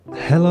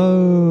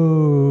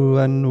Hello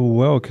and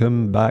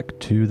welcome back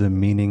to The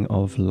Meaning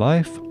of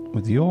Life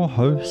with your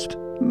host,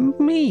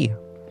 me.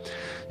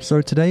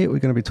 So today we're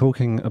going to be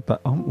talking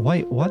about...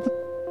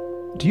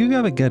 do you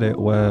ever get it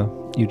where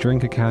you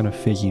drink a can of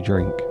fizzy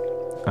drink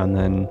and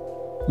then,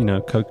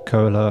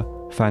 Coca-Cola,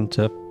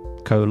 Fanta,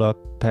 Cola,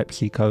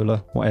 Pepsi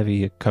Cola, whatever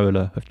your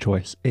cola of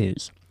choice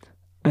is,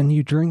 and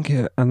you drink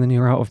it and then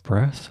you're out of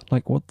breath?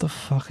 Like, what the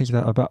fuck is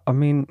that about? I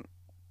mean,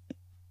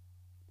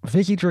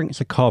 fizzy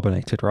drinks are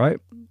carbonated, right?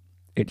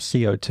 It's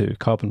CO2,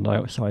 carbon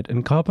dioxide,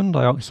 and carbon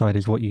dioxide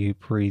is what you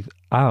breathe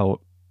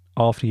out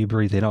after you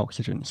breathe in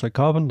oxygen. So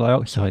carbon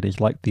dioxide is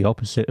like the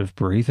opposite of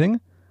breathing,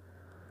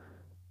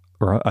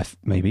 right?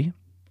 Maybe,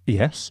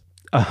 yes.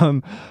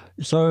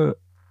 So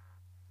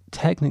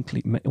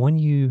technically,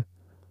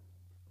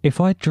 if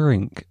I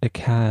drink a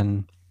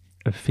can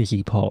of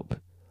fizzy pop,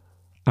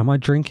 am I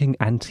drinking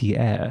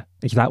anti-air?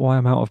 Is that why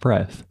I'm out of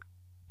breath?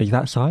 Is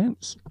that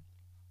science?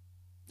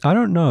 I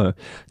don't know.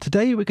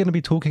 Today we're going to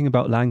be talking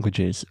about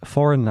languages,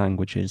 foreign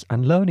languages,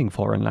 and learning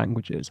foreign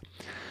languages.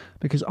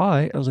 Because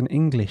I, as an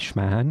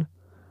Englishman,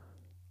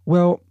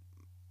 well,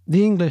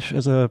 the English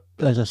as a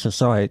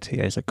society,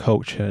 as a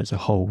culture, as a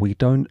whole, we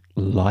don't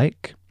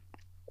like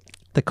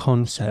the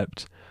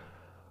concept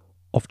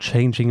of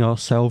changing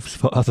ourselves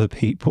for other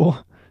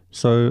people.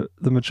 So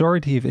the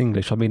majority of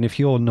English, I mean, if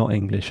you're not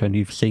English and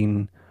you've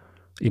seen,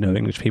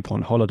 English people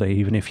on holiday,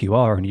 even if you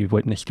are and you've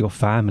witnessed your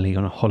family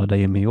on a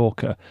holiday in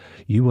Mallorca,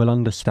 you will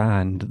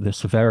understand the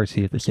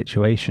severity of the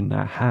situation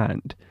at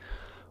hand,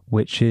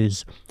 which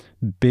is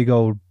big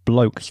old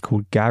blokes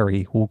called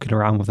Gary walking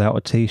around without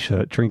a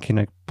t-shirt, drinking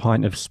a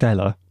pint of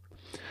Stella,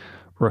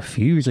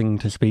 refusing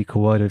to speak a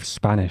word of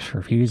Spanish,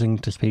 refusing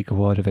to speak a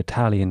word of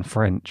Italian,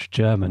 French,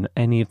 German,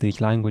 any of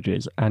these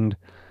languages. And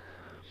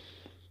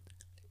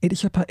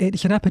it's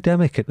an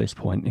epidemic at this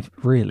point,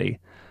 really.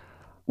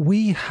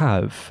 We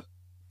have...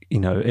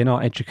 in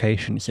our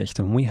education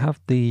system, we have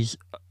these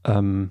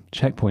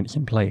checkpoints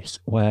in place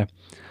where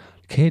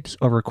kids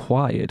are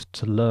required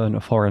to learn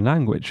a foreign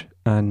language.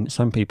 And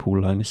some people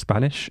learn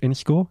Spanish in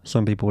school.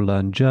 Some people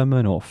learn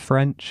German or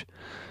French.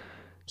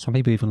 Some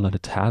people even learn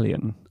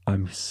Italian.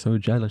 I'm so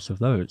jealous of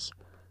those.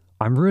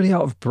 I'm really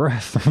out of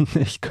breath from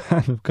this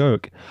can of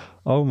Coke.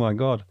 Oh my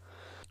God.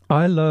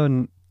 I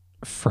learned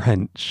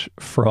French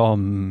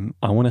from,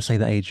 I want to say,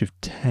 the age of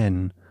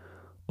 10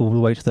 all the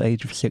way to the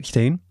age of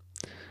 16.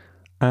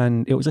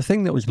 And it was a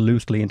thing that was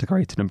loosely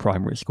integrated in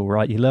primary school,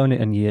 right? You learn it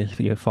in year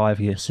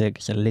 5, year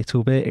 6, a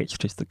little bit. It's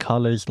just the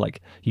colours,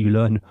 like you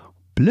learn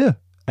bleu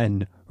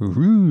and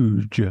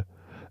rouge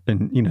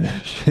and,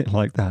 shit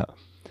like that.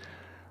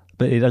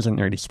 But it doesn't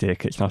really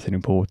stick. It's nothing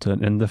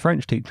important. And the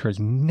French teacher is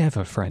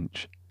never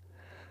French.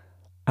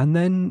 And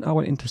then I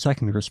went into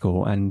secondary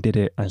school and did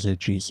it as a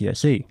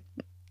GCSE.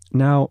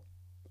 Now,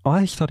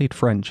 I studied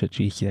French at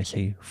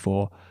GCSE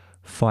for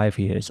 5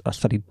 years. I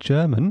studied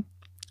German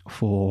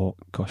for,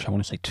 I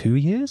want to say 2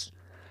 years.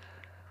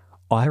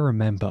 I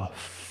remember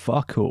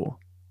fuck all.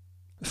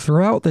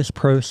 Throughout this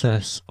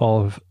process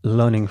of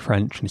learning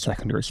French in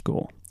secondary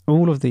school,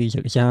 all of these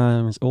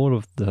exams, all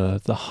of the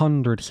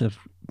hundreds of,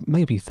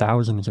 maybe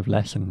thousands of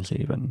lessons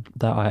even,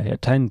 that I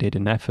attended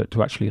in effort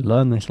to actually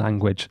learn this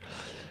language,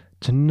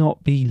 to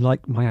not be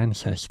like my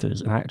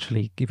ancestors and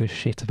actually give a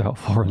shit about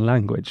foreign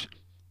language.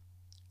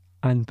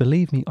 And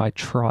believe me, I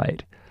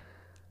tried.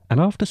 And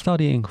after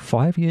studying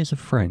 5 years of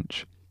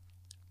French,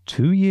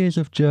 2 years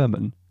of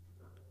German,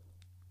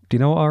 do you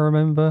know what I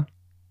remember?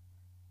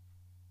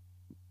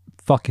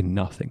 Fucking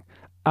nothing.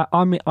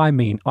 I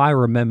mean, I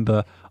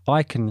remember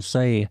I can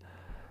say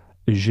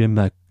je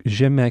me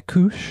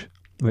couche,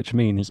 which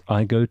means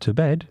I go to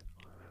bed.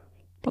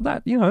 But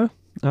that,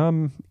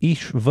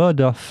 ich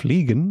werde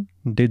fliegen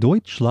de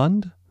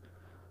Deutschland.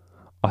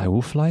 I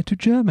will fly to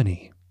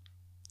Germany.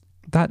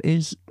 That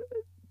is...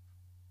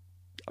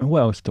 What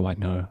else do I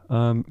know?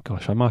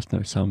 I must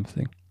know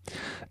something.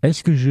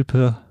 Est-ce que je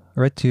peux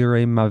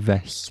retirer ma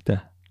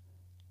veste?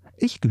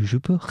 Est-ce que je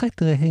peux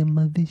retirer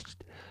ma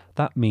veste?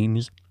 That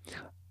means,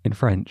 in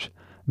French,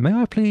 may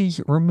I please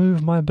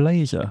remove my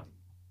blazer?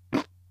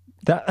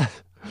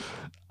 That's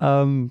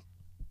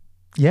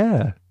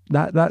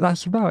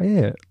about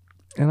it.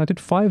 And I did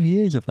 5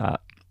 years of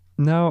that.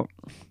 Now,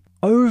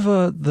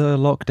 over the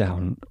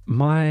lockdown,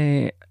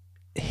 my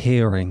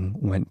hearing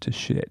went to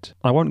shit.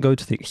 I won't go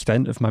to the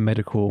extent of my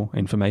medical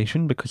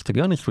information because, to be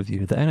honest with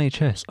you, the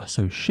NHS are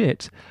so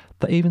shit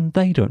that even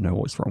they don't know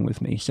what's wrong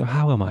with me. So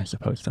how am I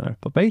supposed to know?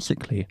 But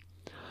basically,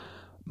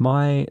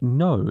 my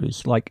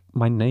nose, like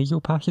my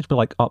nasal passage, but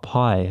like up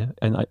high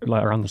and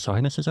like around the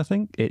sinuses, I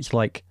think, it's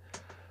like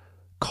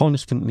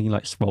constantly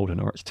like swollen,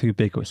 or it's too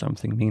big or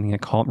something, meaning I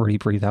can't really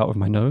breathe out of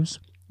my nose,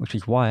 which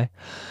is why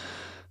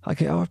I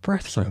get out of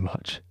breath so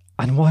much.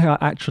 And why I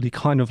actually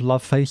kind of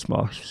love face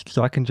masks,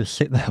 so I can just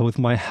sit there with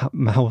my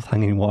mouth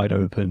hanging wide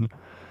open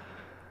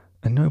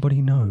and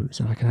nobody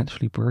knows, and I can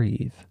actually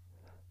breathe.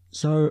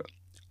 So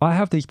I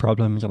have these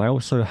problems, and I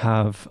also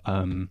have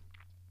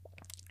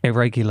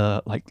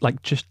irregular,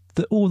 like just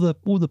all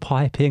the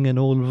piping and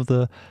all of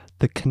the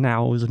the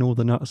canals and all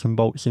the nuts and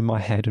bolts in my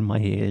head and my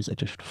ears are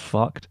just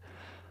fucked.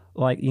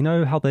 Like, you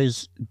know how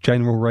there's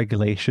general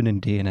regulation in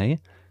DNA?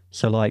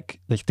 So, like,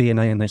 there's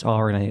DNA and there's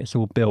RNA. It's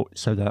all built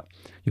so that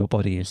your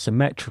body is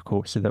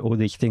symmetrical, so that all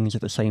these things are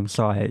the same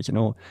size and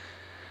all.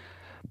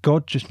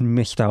 God just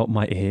missed out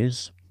my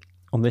ears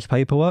on this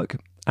paperwork.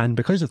 And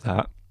because of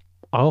that,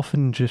 I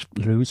often just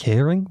lose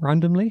hearing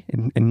randomly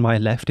in my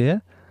left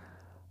ear.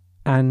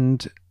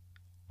 And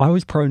I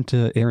was prone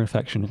to ear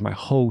infections my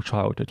whole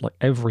childhood. Like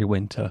every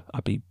winter,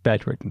 I'd be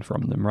bedridden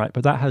from them, right?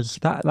 But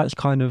that's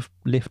kind of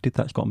lifted.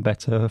 That's gotten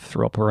better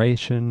through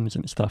operations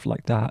and stuff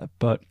like that.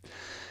 But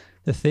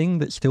the thing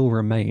that still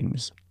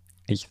remains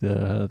is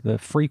the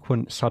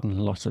frequent sudden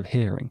loss of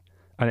hearing.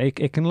 And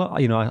it can,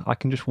 you know, I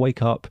can just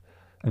wake up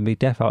and be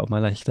deaf out of my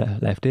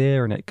left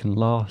ear, and it can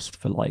last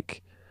for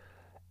like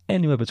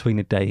anywhere between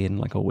a day and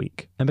like a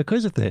week. And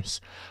because of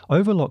this,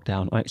 over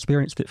lockdown, I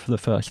experienced it for the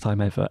first time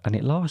ever, and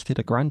it lasted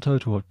a grand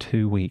total of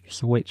 2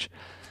 weeks, which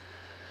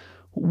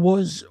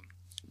was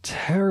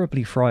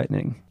terribly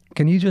frightening.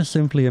 Can you just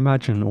simply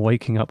imagine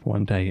waking up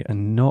one day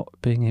and not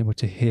being able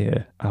to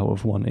hear out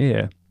of one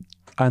ear?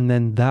 And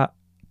then that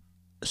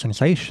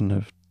sensation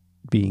of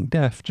being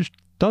deaf just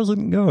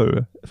doesn't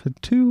go for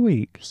 2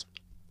 weeks.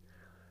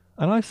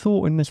 And I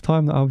thought in this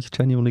time that I was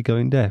genuinely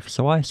going deaf.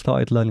 So I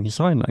started learning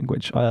sign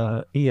language,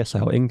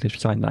 ESL, English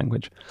Sign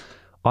Language.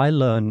 I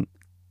learn,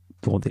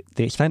 well,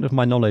 the extent of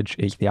my knowledge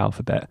is the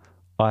alphabet.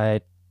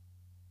 I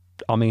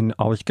mean,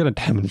 I was going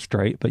to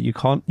demonstrate, but you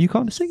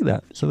can't see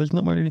that. So there's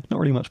not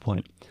really much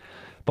point.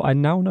 But I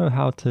now know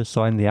how to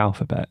sign the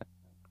alphabet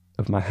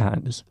of my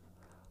hands.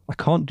 I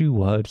can't do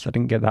words. I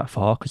didn't get that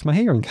far because my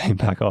hearing came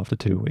back after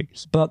 2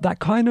 weeks. But that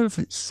kind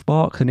of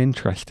sparked an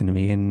interest in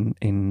me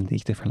in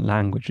these different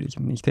languages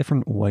and these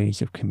different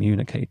ways of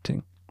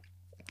communicating.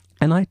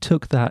 And I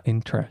took that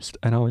interest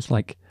and I was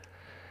like,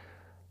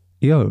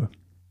 yo,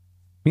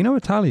 you know,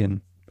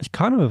 Italian is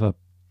kind of a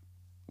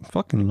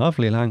fucking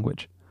lovely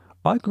language.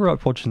 I grew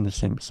up watching The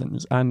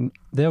Simpsons, and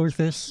there was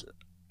this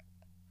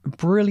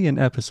brilliant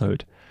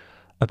episode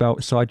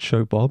about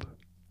Sideshow Bob,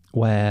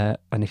 where,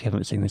 and if you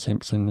haven't seen The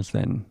Simpsons,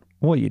 then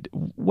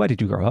where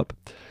did you grow up?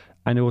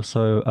 And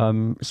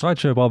also,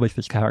 Sideshow Bob is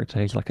this character.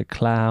 He's like a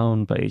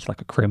clown, but he's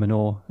like a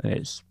criminal.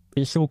 It's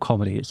all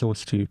comedy. It's all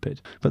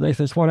stupid. But there's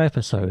this one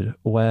episode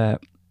where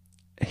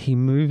he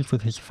moves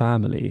with his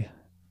family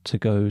to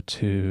go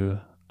to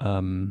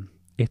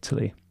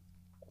Italy.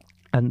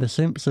 And the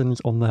Simpsons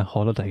on their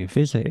holiday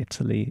visit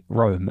Italy,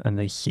 Rome, and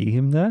they see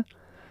him there.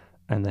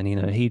 And then, you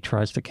know, he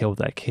tries to kill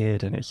their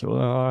kid, and it's you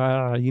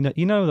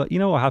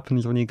know what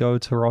happens when you go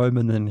to Rome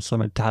and then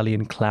some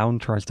Italian clown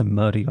tries to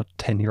murder your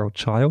 10-year-old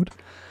child,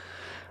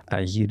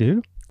 as you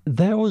do.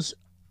 There was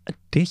a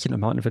decent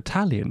amount of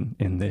Italian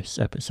in this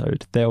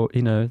episode.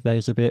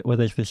 There's a bit where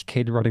there's this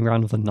kid running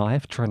around with a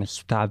knife trying to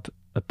stab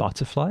a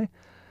butterfly,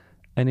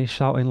 and he's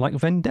shouting like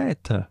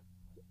vendetta,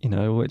 you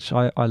know, which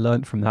I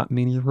learned from that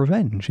means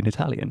revenge in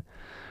Italian.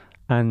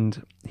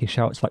 And he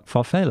shouts like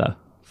farfalla,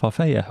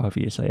 however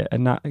you say it,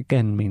 and that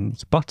again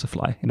means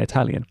butterfly in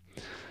Italian.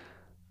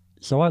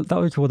 So that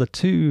was one of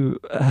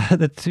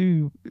the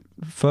two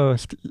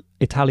first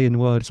Italian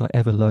words I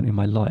ever learned in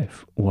my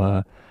life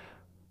were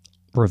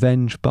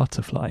revenge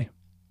butterfly.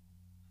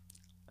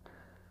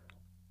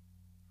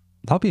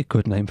 That'd be a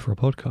good name for a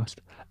podcast.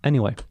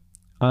 Anyway,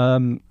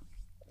 and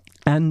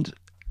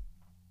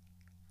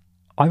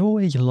I've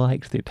always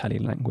liked the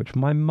Italian language.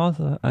 My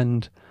mother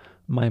and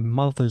my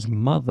mother's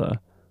mother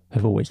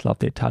have always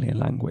loved the Italian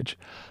language.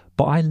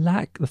 But I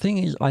lack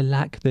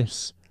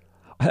this,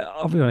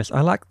 I'll be honest,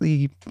 I lack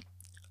the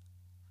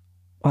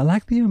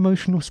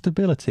emotional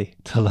stability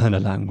to learn a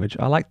language.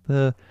 I like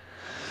the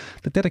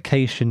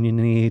dedication you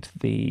need,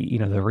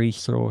 the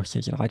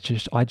resources. I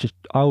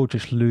will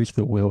just lose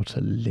the will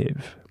to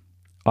live.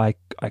 I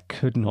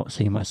could not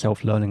see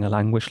myself learning a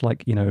language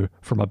like, you know,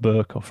 from a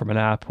book or from an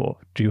app or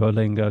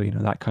Duolingo, you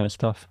know, that kind of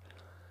stuff.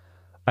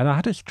 And I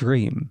had this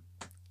dream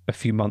a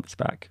few months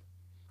back.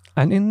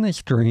 And in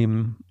this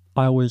dream,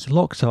 I was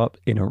locked up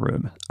in a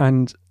room,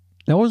 and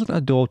there wasn't a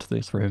door to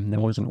this room. There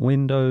wasn't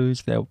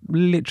windows. There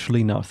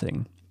literally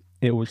nothing.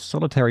 It was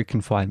solitary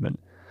confinement,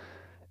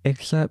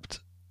 except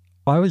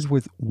I was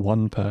with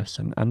one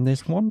person, and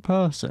this one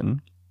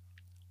person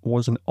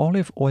was an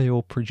olive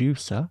oil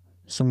producer,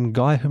 some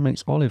guy who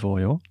makes olive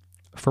oil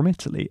from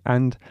Italy,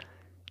 and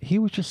he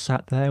was just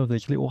sat there with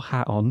his little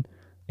hat on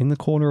in the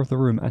corner of the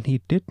room, and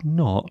he did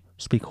not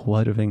speak a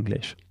word of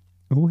English.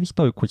 All he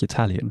spoke was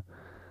Italian.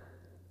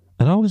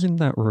 And I was in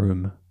that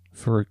room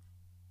for a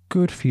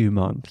good few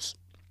months.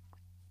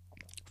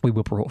 We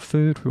were brought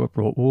food, we were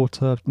brought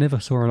water, never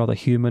saw another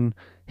human.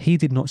 He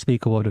did not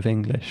speak a word of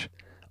English.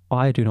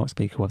 I do not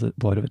speak a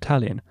word of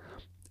Italian.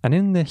 And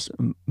in this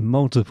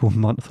multiple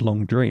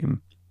month-long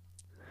dream,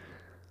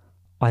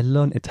 I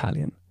learned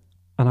Italian.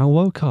 And I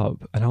woke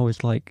up and I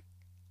was like,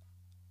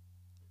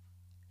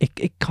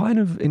 it kind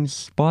of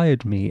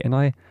inspired me. And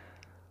I'm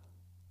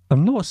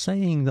not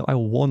saying that I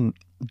want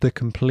the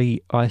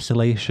complete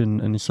isolation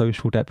and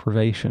social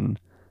deprivation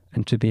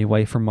and to be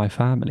away from my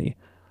family.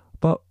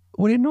 But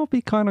would it not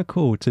be kind of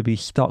cool to be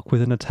stuck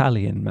with an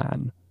Italian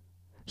man?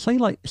 Say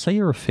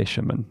you're a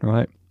fisherman,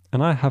 right?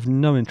 And I have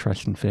no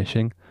interest in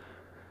fishing.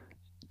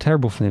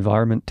 Terrible for the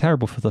environment,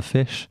 terrible for the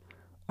fish.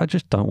 I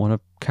just don't want to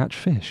catch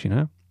fish, you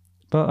know?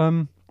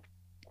 But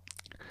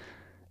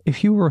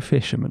if you were a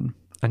fisherman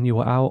and you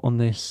were out on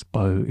this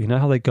boat, you know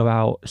how they go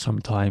out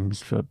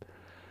sometimes for,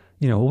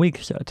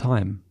 weeks at a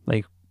time.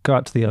 They go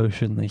out to the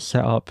ocean, they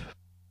set up,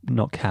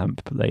 not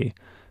camp, but they,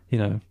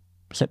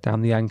 set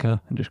down the anchor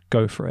and just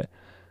go for it.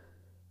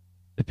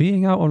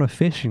 Being out on a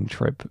fishing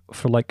trip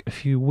for like a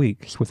few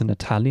weeks with an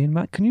Italian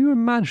man, can you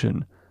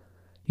imagine?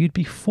 You'd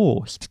be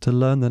forced to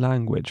learn the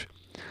language.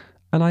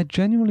 And I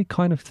genuinely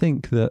kind of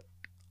think that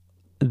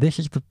this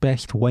is the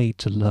best way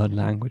to learn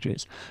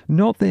languages.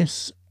 Not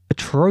this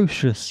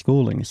atrocious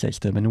schooling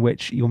system in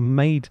which you're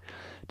made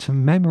to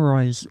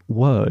memorize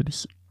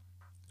words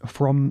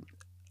from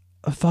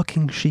a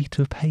fucking sheet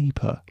of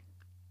paper.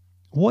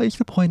 What is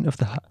the point of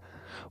that?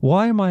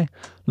 Why am I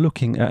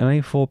looking at an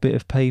A4 bit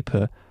of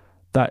paper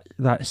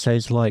that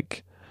says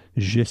like,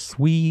 je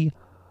suis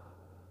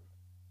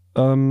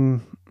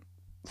fucking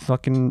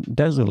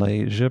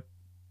désolé,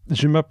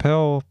 je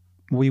m'appelle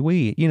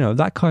oui,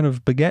 that kind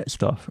of baguette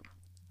stuff.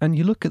 And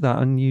you look at that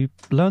and you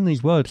learn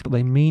these words, but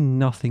they mean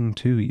nothing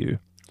to you.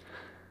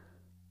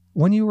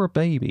 When you were a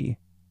baby,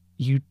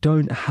 you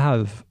don't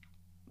have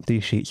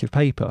these sheets of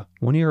paper.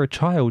 When you're a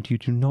child, you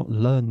do not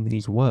learn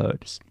these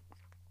words.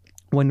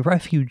 When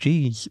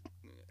refugees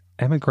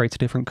emigrate to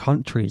different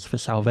countries for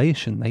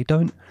salvation,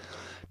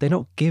 they're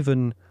not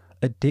given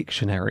a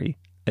dictionary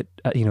at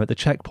the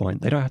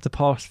checkpoint. They don't have to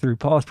pass through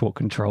passport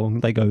control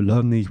and they go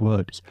learn these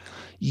words.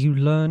 You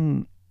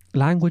learn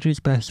languages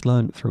best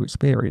learned through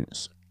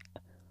experience.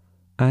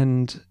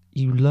 And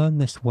you learn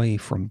this way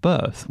from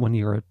birth. When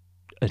you're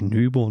a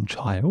newborn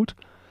child,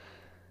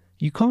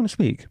 you can't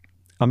speak.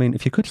 I mean,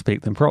 if you could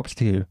speak, then props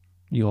to you.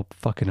 You're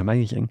fucking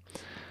amazing.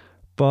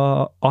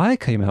 But I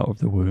came out of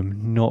the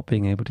womb not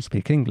being able to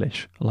speak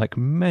English, like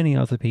many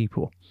other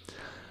people.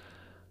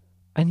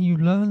 And you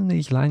learn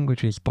these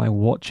languages by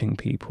watching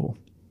people.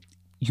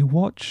 You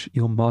watch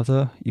your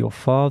mother, your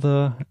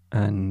father,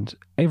 and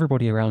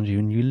everybody around you,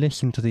 and you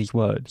listen to these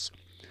words.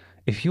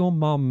 If your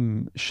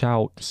mum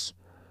shouts,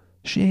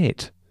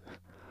 shit,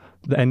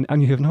 and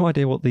you have no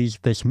idea what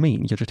this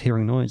means, you're just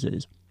hearing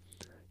noises,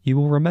 you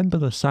will remember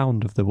the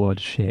sound of the word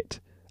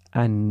shit,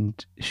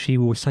 and she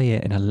will say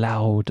it in a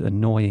loud,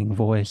 annoying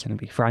voice and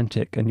be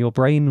frantic, and your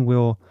brain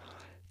will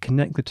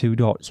connect the two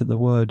dots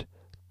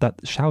that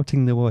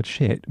shouting the word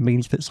shit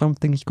means that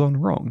something's gone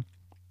wrong.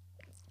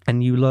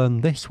 And you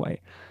learn this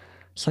way.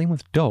 Same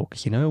with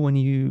dogs, when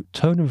you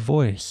tone of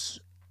voice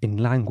in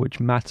language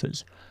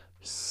matters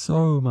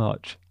so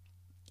much.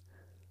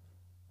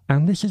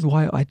 And this is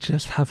why I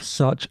just have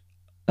such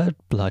a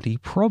bloody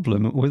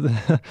problem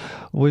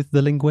with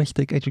the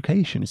linguistic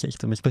education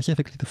system,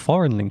 specifically the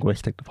foreign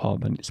linguistic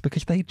department. It's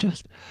because they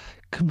just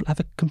have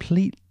a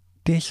complete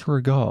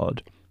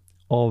disregard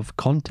of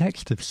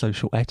context, of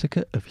social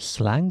etiquette, of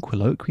slang,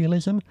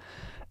 colloquialism.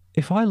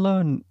 If I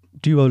learn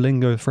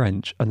Duolingo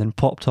French and then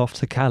popped off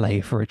to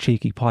Calais for a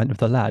cheeky pint of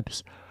the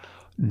lads,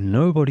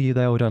 nobody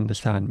there would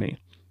understand me.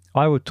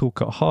 I would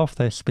talk at half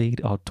their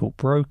speed, I'd talk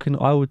broken,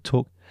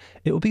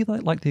 it would be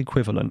like the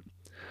equivalent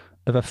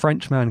of a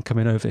French man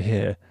coming over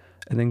here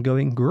and then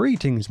going,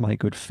 greetings, my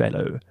good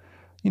fellow.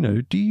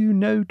 Do you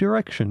know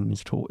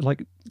directions?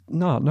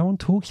 No one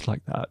talks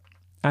like that.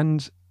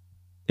 And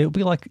it would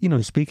be like,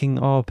 speaking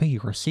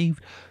RP,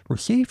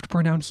 received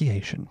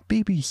pronunciation,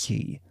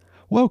 BBC.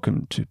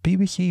 Welcome to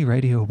BBC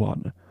Radio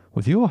 1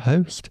 with your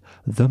host,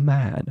 The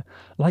Man.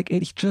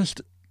 It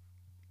just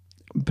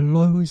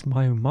blows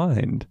my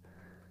mind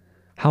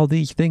how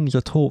these things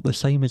are taught the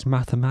same as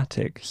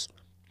mathematics.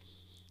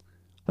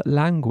 That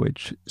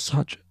language,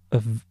 such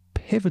a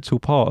pivotal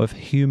part of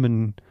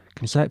human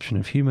conception,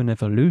 of human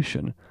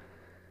evolution,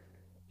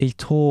 is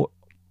taught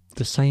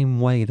the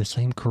same way, the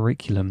same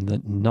curriculum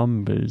that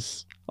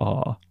numbers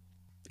are.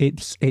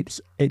 It's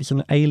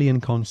an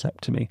alien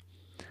concept to me.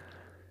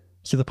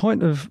 So the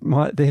point of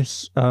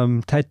this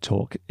TED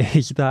Talk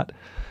is that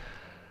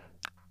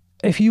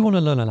if you want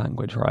to learn a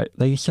language, right,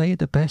 they say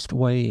the best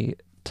way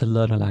to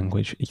learn a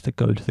language is to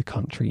go to the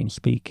country and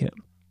speak it.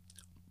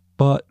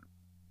 But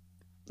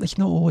it's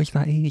not always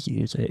that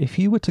easy, is it? If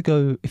you were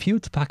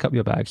to pack up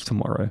your bags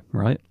tomorrow,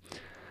 right,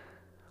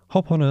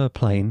 hop on a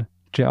plane,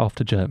 jet off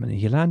to Germany,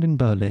 you land in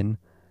Berlin,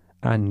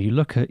 and you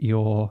look at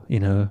your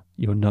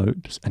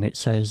notes, and it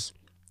says,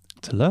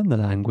 to learn the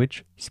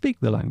language, speak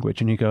the language,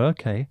 and you go,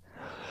 okay,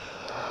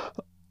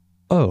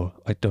 oh,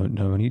 I don't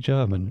know any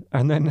German.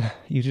 And then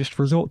you just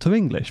resort to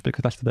English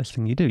because that's the best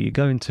thing you do. You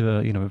go into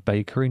a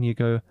bakery and you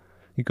go,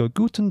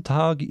 Guten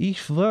Tag,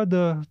 ich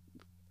würde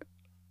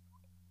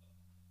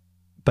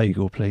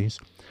bagel, please.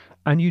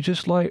 And you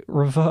just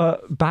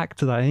revert back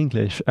to that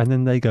English, and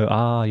then they go,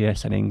 ah,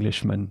 yes, an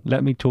Englishman.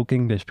 Let me talk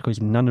English,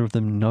 because none of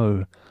them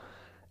know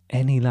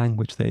any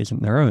language that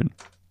isn't their own.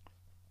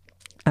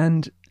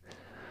 And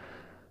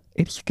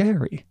it's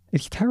scary.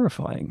 It's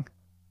terrifying.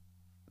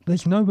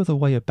 there's no other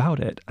way about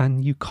it.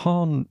 And you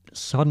can't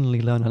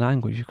suddenly learn a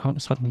language. You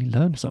can't suddenly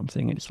learn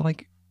something. It's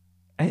like,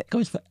 it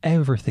goes for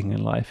everything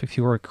in life. If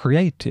you're a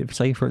creative,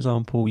 say for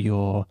example,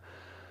 you're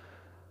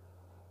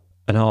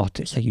an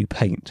artist, say you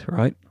paint,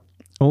 right?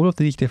 All of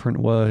these different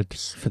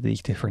words for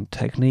these different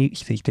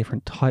techniques, these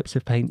different types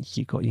of paints,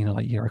 you've got,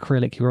 like your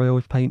acrylic, your oil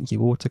paints,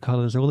 your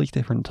watercolors, all these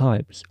different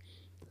types.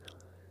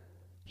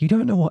 You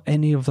don't know what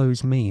any of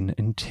those mean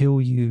until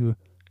you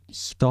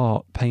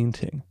start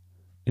painting,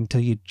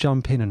 until you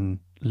jump in and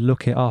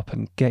look it up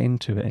and get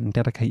into it and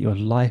dedicate your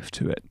life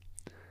to it.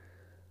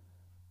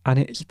 And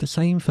it's the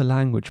same for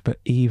language, but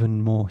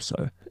even more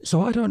so.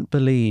 So I don't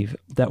believe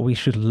that we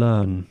should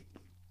learn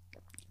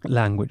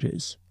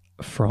languages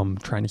from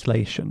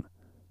translation.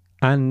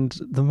 And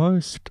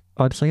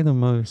I'd say the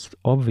most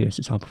obvious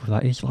example of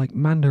that is like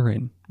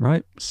Mandarin,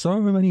 right?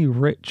 So many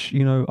rich,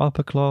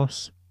 upper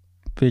class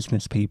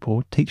business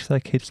people teach their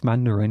kids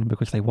Mandarin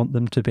because they want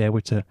them to be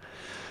able to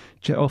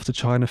jet off to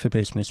China for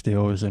business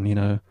deals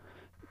and,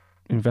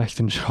 invest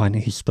in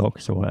Chinese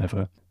stocks or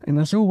whatever. And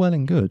that's all well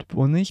and good. But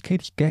when these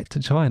kids get to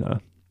China,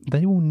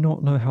 they will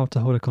not know how to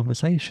hold a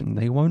conversation.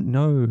 They won't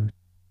know,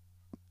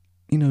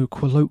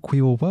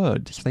 colloquial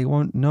words. They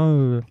won't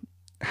know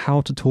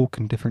how to talk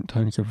in different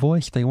tones of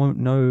voice. They won't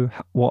know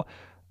what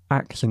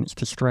accents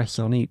to stress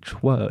on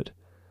each word.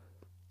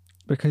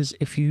 Because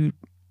if you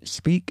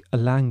speak a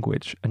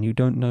language and you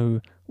don't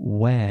know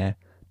where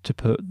to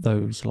put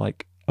those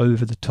like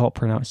over the top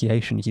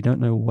pronunciations, you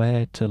don't know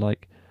where to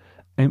like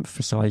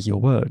emphasize your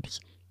words,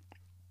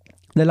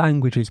 the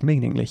language is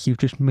meaningless. You've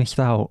just missed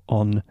out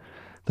on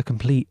the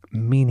complete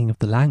meaning of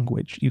the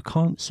language. You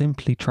can't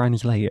simply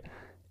translate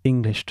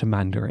English to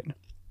Mandarin.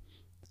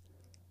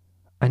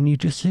 And you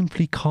just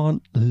simply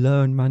can't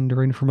learn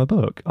Mandarin from a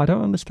book. I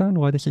don't understand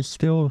why this is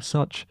still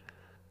such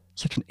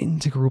an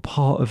integral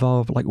part of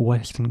our like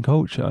Western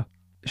culture.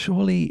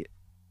 Surely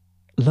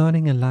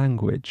learning a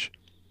language,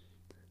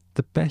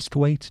 the best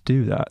way to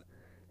do that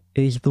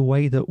is the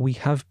way that we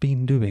have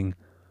been doing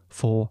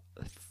for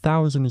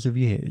thousands of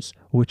years,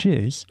 which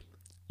is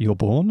you're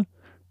born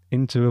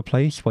into a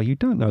place where you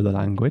don't know the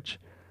language,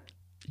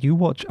 you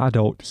watch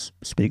adults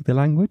speak the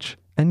language,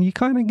 and you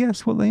kind of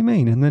guess what they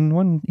mean. And then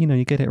when,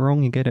 you get it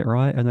wrong, you get it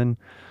right. And then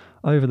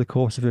over the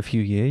course of a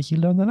few years, you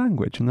learn the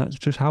language. And that's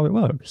just how it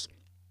works.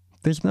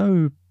 There's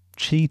no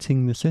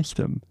cheating the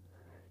system.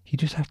 You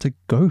just have to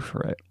go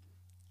for it.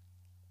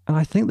 And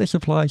I think this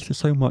applies to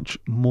so much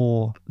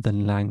more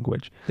than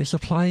language. This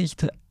applies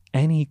to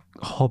any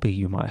hobby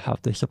you might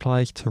have. This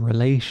applies to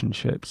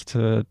relationships,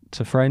 to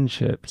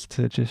friendships,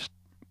 to just,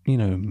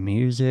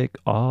 music,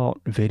 art,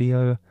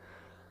 video.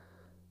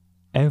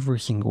 Every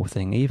single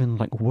thing, even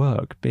like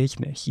work,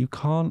 business. You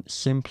can't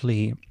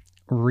simply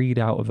read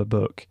out of a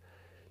book.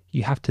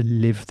 You have to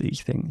live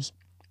these things.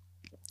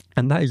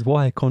 And that is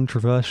why,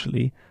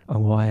 controversially,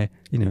 and why,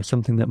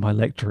 something that my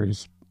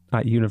lecturers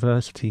at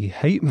university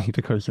hate me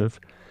because of,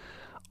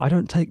 I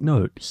don't take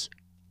notes.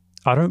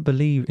 I don't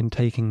believe in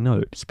taking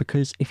notes,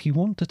 because if you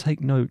want to take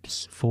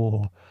notes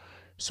for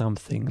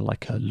something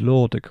like a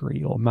law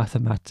degree or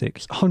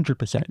mathematics,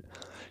 100%,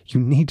 you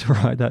need to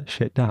write that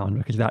shit down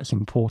because that's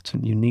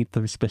important. You need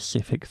those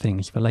specific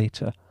things for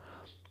later.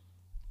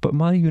 But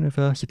my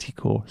university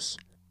course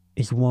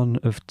is one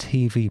of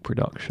TV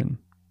production.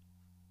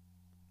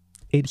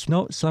 It's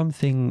not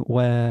something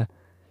where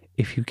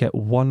if you get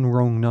one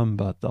wrong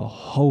number, the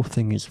whole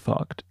thing is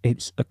fucked.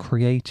 It's a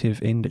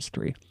creative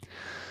industry.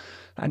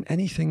 And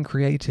anything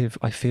creative,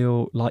 I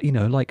feel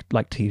like,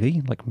 like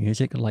TV, like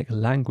music, like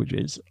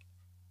languages.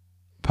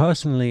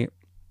 Personally,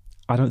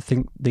 I don't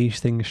think these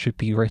things should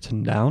be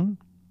written down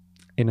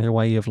in a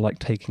way of like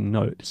taking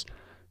notes.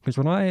 Because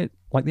when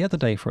like the other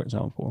day, for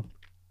example,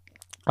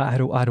 I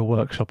had a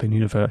workshop in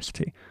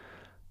university,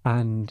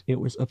 and it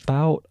was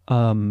about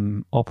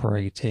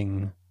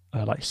operating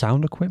like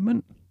sound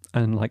equipment,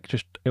 and like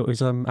it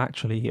was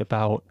actually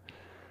about,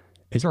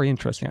 it's very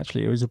interesting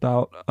actually. It was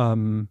about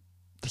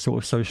the sort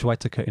of social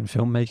etiquette in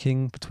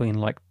filmmaking between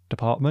like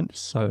departments.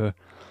 So,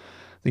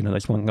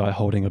 there's one guy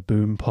holding a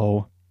boom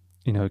pole,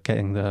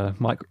 getting the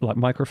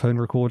microphone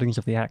recordings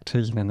of the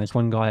actors, and then there's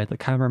one guy, the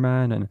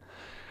cameraman, and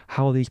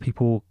how these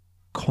people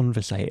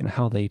conversate and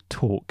how they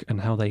talk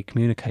and how they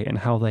communicate and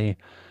how they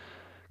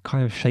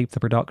kind of shape the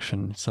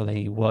production so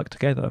they work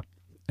together.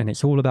 And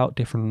it's all about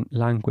different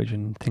language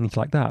and things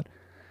like that.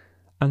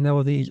 And there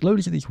were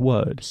loads of these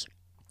words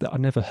that I'd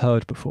never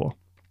heard before,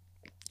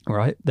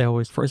 right? There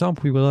was, for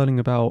example, we were learning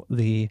about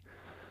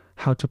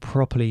how to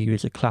properly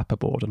use a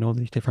clapperboard and all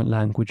these different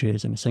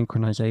languages and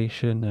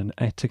synchronization and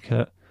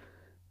etiquette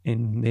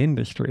in the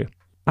industry.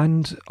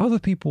 And other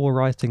people were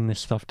writing this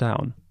stuff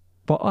down,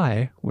 but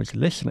I was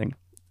listening.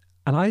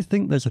 And I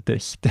think there's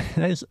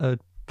a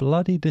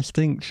bloody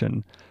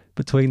distinction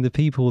between the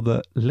people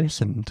that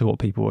listen to what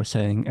people are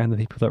saying and the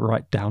people that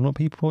write down what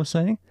people are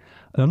saying.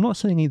 And I'm not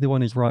saying either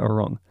one is right or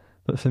wrong,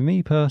 but for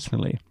me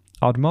personally,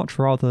 I'd much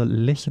rather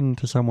listen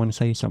to someone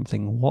say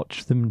something,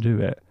 watch them do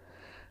it,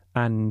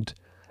 and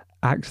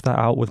act that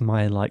out with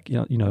my like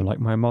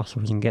my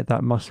muscles and get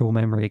that muscle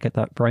memory, get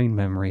that brain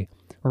memory,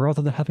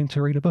 rather than having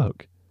to read a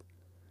book.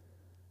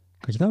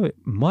 Because though it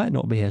might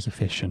not be as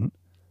efficient,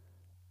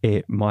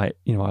 it might,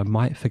 I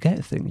might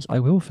forget things. I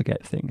will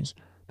forget things.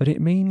 But it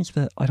means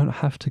that I don't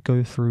have to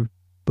go through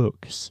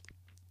books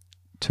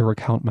to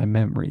recount my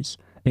memories.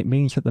 It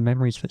means that the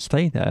memories that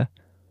stay there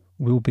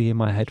will be in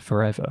my head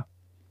forever.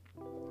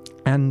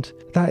 And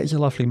that is a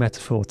lovely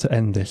metaphor to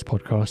end this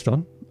podcast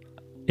on.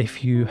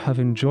 If you have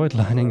enjoyed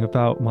learning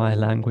about my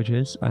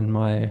languages and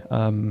my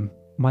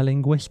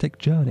linguistic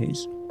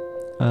journeys,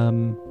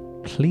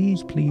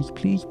 please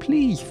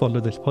follow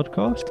this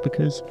podcast,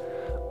 because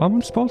I'm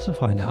on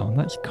Spotify now, and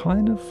that's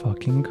kind of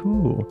fucking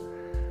cool.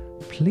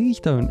 Please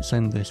don't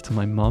send this to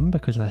my mum,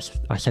 because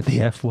I said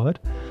the F word.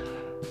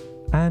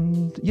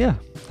 And yeah,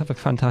 have a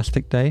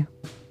fantastic day.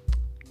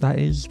 That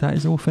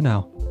is all for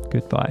now.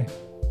 Goodbye.